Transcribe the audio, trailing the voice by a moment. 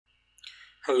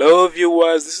Hello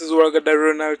viewers, this is Wargada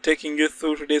Ronald taking you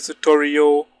through today's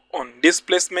tutorial on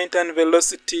displacement and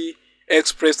velocity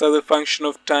expressed as a function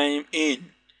of time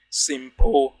in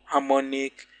simple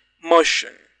harmonic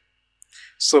motion.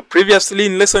 So previously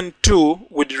in lesson 2,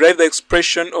 we derived the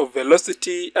expression of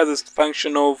velocity as a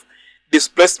function of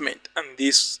displacement, and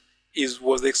this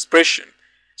was the expression.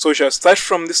 So we shall start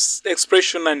from this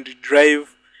expression and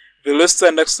derive velocity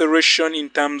and acceleration in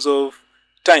terms of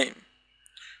time.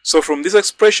 So from this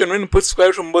expression, when you put square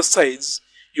root on both sides,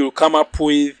 you will come up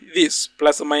with this,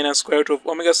 plus or minus square root of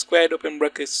omega squared, open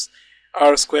brackets,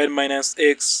 r squared minus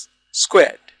x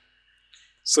squared.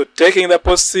 So taking the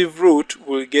positive root,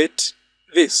 we'll get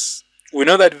this. We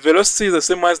know that velocity is the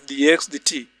same as dx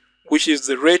dt, which is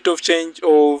the rate of change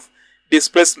of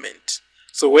displacement.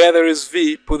 So where there is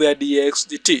v, put there dx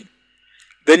dt.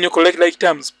 Then you collect like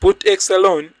terms, put x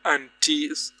alone and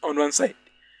t on one side.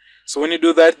 So when you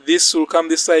do that, this will come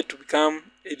this side to become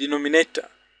a denominator.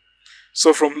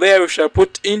 So from there, we shall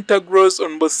put integrals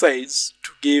on both sides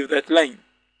to give that line.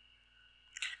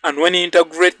 And when you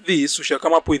integrate this, we shall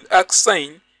come up with arc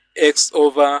sine x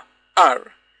over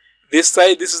r. This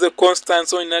side, this is a constant,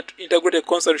 so in that integrated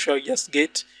constant, we shall just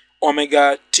get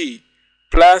omega t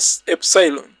plus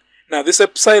epsilon. Now this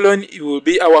epsilon, it will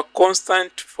be our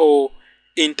constant for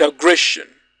integration.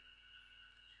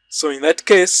 So in that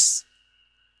case,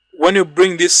 when you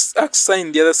bring this arc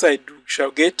sine the other side, we shall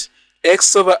get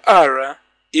x over r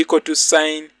equal to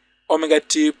sine omega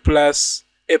t plus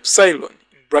epsilon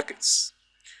in brackets.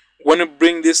 When you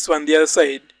bring this one the other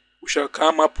side, we shall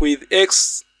come up with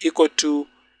x equal to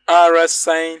r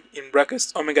sine in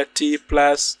brackets omega t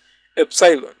plus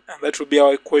epsilon, and that will be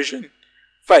our equation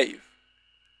 5.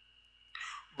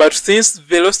 But since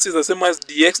velocity is the same as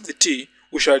dx dt,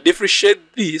 we shall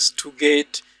differentiate this to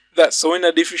get that. So when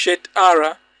I differentiate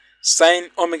r sine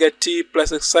omega t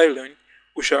plus epsilon,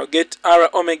 we shall get r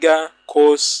omega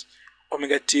cos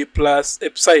omega t plus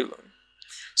epsilon.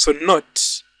 So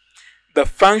note, the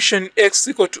function x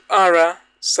equal to r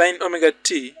sine omega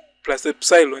t plus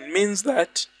epsilon means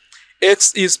that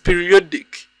x is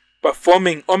periodic,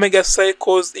 performing omega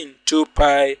cycles in 2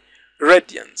 pi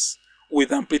radians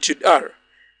with amplitude r.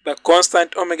 The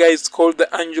constant omega is called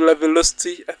the angular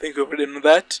velocity, I think you already know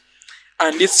that,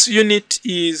 and its unit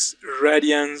is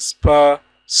radians per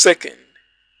second.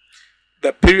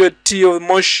 The period t of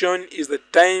motion is the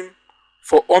time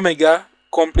for omega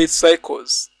complete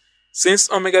cycles.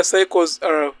 Since omega cycles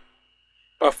are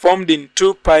performed in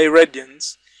 2 pi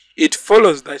radians, it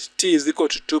follows that t is equal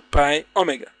to 2 pi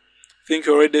omega. I think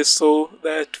you already saw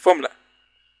that formula.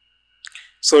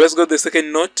 So let's go to the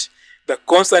second note. The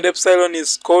constant epsilon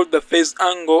is called the phase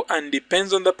angle and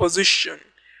depends on the position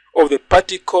of the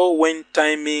particle when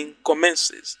timing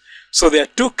commences. So there are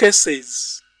two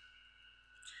cases.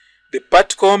 The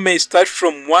particle may start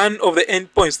from one of the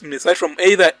endpoints. It may start from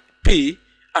either P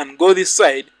and go this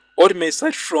side, or it may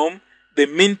start from the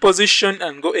mean position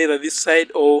and go either this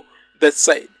side or that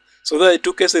side. So there are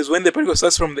two cases: when the particle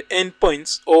starts from the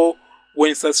endpoints or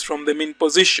when it starts from the mean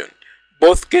position.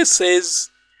 Both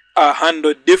cases are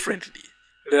handled differently.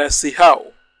 Let us see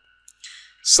how.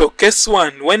 So case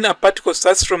 1, when a particle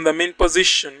starts from the mean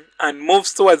position and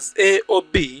moves towards A or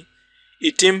B,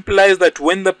 it implies that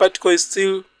when the particle is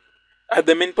still at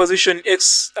the mean position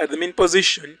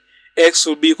x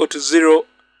will be equal to 0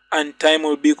 and time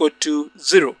will be equal to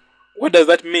 0. What does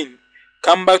that mean?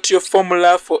 Come back to your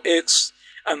formula for x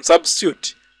and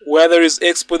substitute. Where there is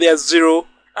x, put there 0,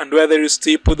 and where there is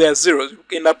t, put there 0. You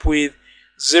end up with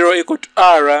 0 equal to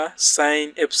r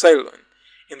sine epsilon.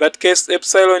 In that case,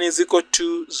 epsilon is equal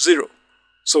to 0.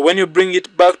 So when you bring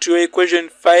it back to your equation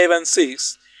 5 and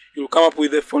 6, you will come up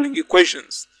with the following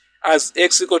equations as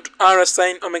x equal to r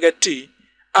sine omega t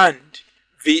and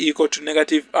v equal to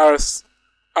negative r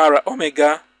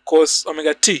omega cos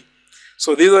omega t.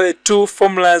 So these are the two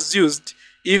formulas used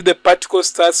if the particle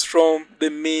starts from the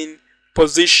mean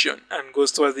position and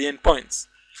goes towards the endpoints.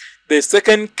 The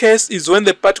second case is when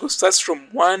the particle starts from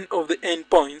one of the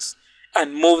endpoints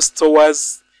and moves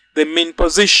towards the mean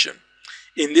position.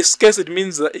 In this case, it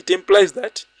means that it implies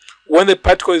that when the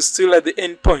particle is still at the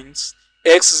endpoints,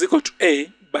 x is equal to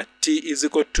a, but t is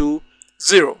equal to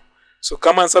 0. So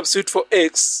come and substitute for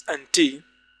x and t.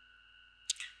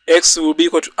 X will be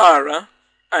equal to r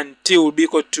and t will be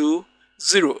equal to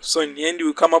 0. So in the end,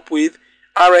 we come up with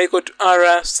r equal to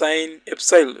r sine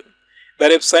epsilon.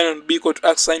 That epsilon will be equal to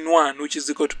arc sine 1, which is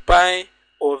equal to pi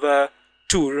over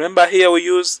 2. Remember here we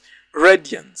use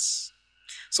radians.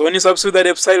 So when you substitute that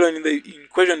epsilon in the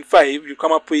equation 5, you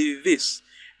come up with this.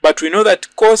 But we know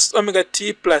that cos omega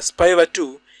t plus pi over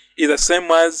 2 is the same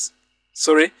as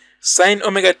sine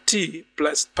omega t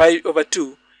plus pi over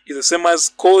 2 is the same as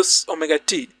cos omega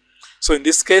t. So in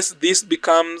this case, this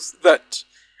becomes that.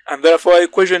 And therefore,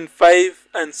 equation 5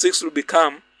 and 6 will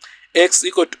become x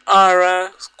equal to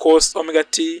r cos omega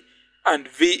t and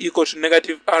v equal to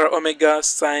negative r omega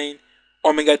sine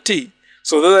omega t.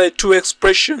 So those are the two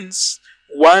expressions,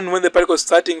 one when the particle is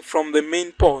starting from the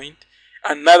mean point,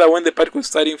 another when the particle is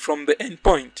starting from the end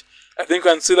point. I think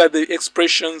you can see that the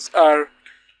expressions are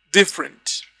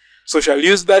different. So we shall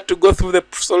use that to go through the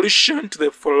solution to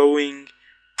the following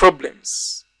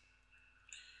problems.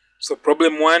 So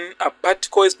problem 1, a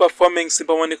particle is performing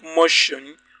simple harmonic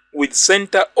motion with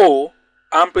center O,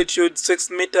 amplitude 6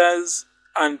 meters,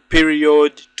 and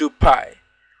period 2 pi.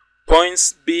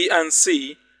 Points B and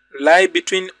C lie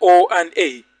between O and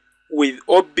A, with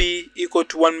OB equal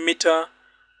to 1 meter,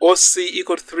 OC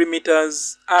equal to 3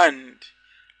 meters, and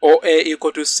OA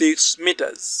equal to 6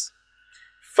 meters.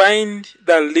 Find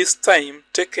the least time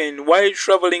taken while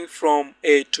traveling from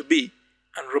A to B,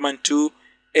 and Roman 2,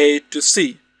 A to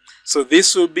C. So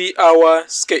this will be our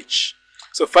sketch.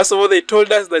 So first of all, they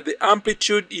told us that the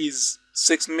amplitude is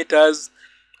 6 meters,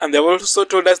 and they also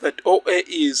told us that OA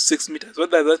is 6 meters.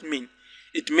 What does that mean?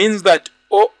 It means that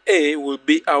OA will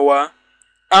be our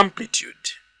amplitude.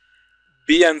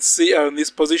 B and C are in this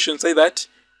position, say that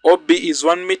OB is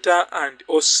 1 meter and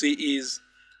OC is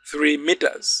 3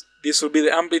 meters. This will be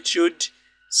the amplitude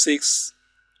 6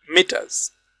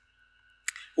 meters.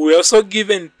 We are also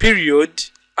given period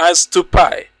as 2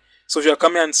 pi. So if you are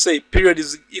coming and say period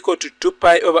is equal to 2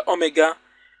 pi over omega,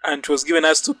 and it was given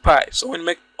as 2 pi. So when you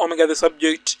make omega the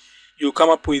subject, you come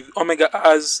up with omega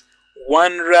as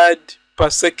 1 rad per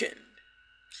second.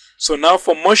 So now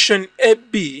for motion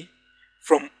AB,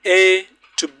 from A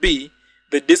to B,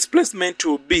 the displacement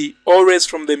will be always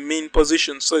from the mean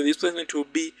position. So the displacement will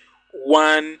be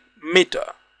 1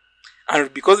 meter.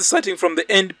 And because it's starting from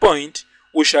the end point,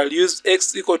 we shall use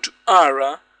x equal to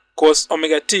r cos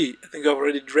omega t. I think I've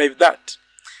already derived that.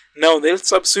 Now let's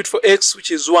substitute for x, which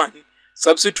is 1,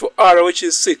 substitute for r, which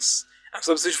is 6, and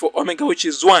substitute for omega, which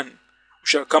is 1. We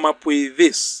shall come up with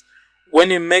this.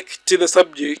 When you make t the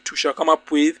subject, we shall come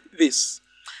up with this.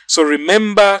 So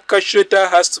remember, calculator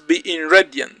has to be in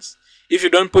radians. If you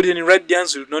don't put it in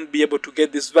radians, you will not be able to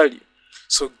get this value.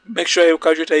 So make sure your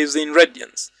calculator is in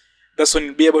radians. That's when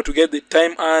you'll be able to get the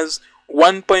time as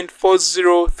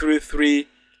 1.4033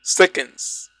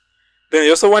 seconds. Then you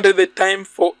also wanted the time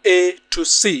for A to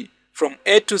C. From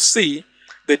A to C,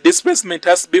 the displacement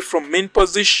has to be from mean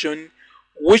position,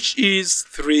 which is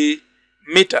 3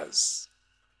 meters.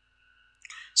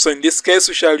 So in this case,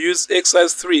 we shall use x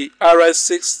as 3, r as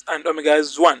 6, and omega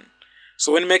as 1.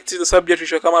 So when we make t the subject, we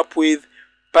shall come up with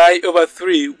pi over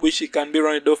 3, which it can be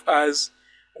rounded off as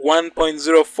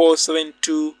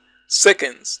 1.0472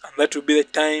 seconds, and that will be the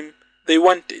time they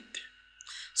wanted.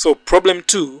 So problem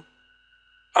 2,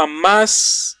 a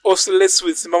mass oscillates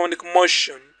with simple harmonic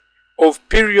motion of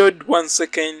period 1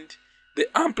 second. The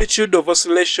amplitude of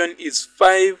oscillation is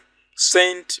 5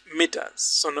 centimeters.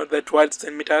 So note that word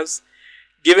centimeters.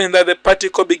 Given that the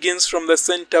particle begins from the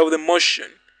center of the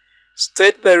motion,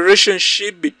 state the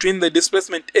relationship between the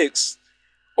displacement x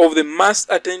of the mass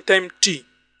at any time t.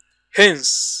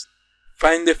 Hence,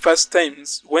 find the first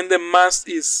times when the mass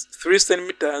is 3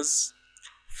 centimeters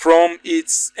from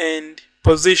its end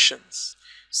positions.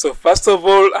 So first of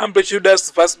all, amplitude has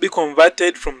to first be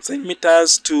converted from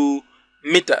centimeters to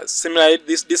meters. Similarly,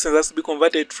 this distance has to be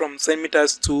converted from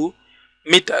centimeters to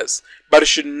meters. But you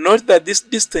should note that this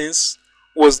distance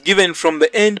was given from the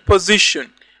end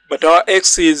position, but our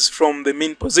x is from the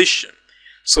mean position.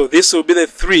 So this will be the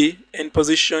 3 end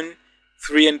position,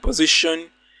 3 end position.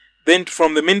 Then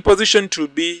from the mean position it will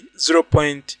be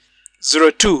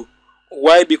 0.02.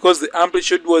 Why? Because the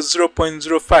amplitude was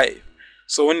 0.05.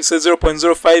 So when you say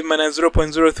 0.05 minus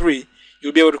 0.03,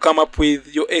 you'll be able to come up with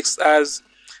your x as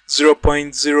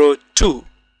 0.02.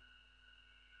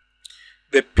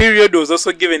 The period was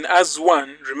also given as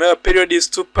 1. Remember, period is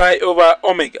 2 pi over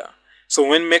omega. So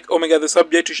when we make omega the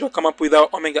subject, we shall come up with our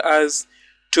omega as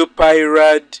 2 pi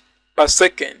rad per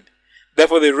second.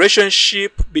 Therefore, the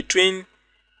relationship between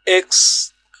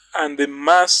x and the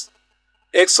mass,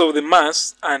 x of the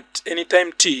mass at any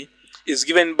time t, is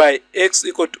given by x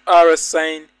equal to r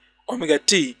sine omega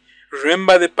t.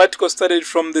 Remember, the particle started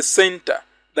from the center.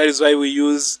 That is why we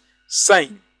use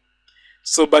sine.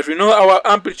 So, but we know our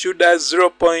amplitude as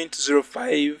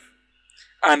 0.05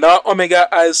 and our omega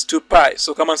as 2 pi.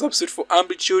 So come and substitute for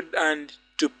amplitude and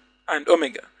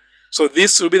omega. So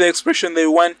this will be the expression they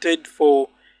wanted for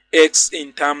x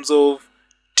in terms of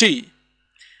t.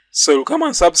 So we'll come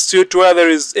and substitute where there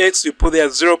is x, you put there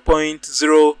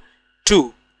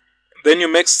 0.02. Then you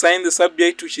make sign the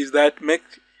subject, which is that make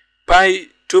pi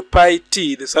 2 pi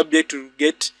t the subject to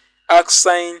get arc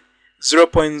sine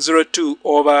 0.02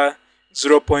 over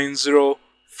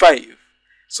 0.05.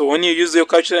 So when you use your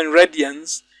calculator in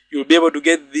radians, you'll be able to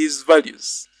get these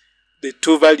values, the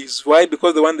two values. Why?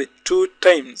 Because they want the 2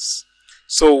 times.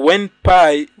 So when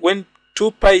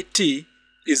 2 pi t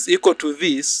is equal to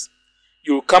this,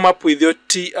 you'll come up with your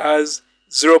t as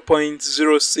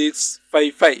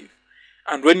 0.0655.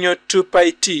 And when your 2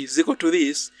 pi t is equal to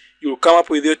this, you'll come up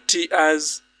with your t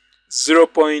as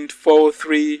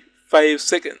 0.435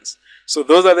 seconds. So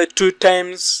those are the 2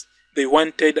 times they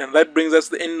wanted, and that brings us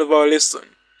to the end of our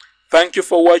lesson. Thank you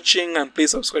for watching, and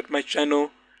please subscribe to my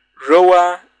channel,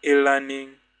 Rowa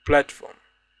e-learning platform.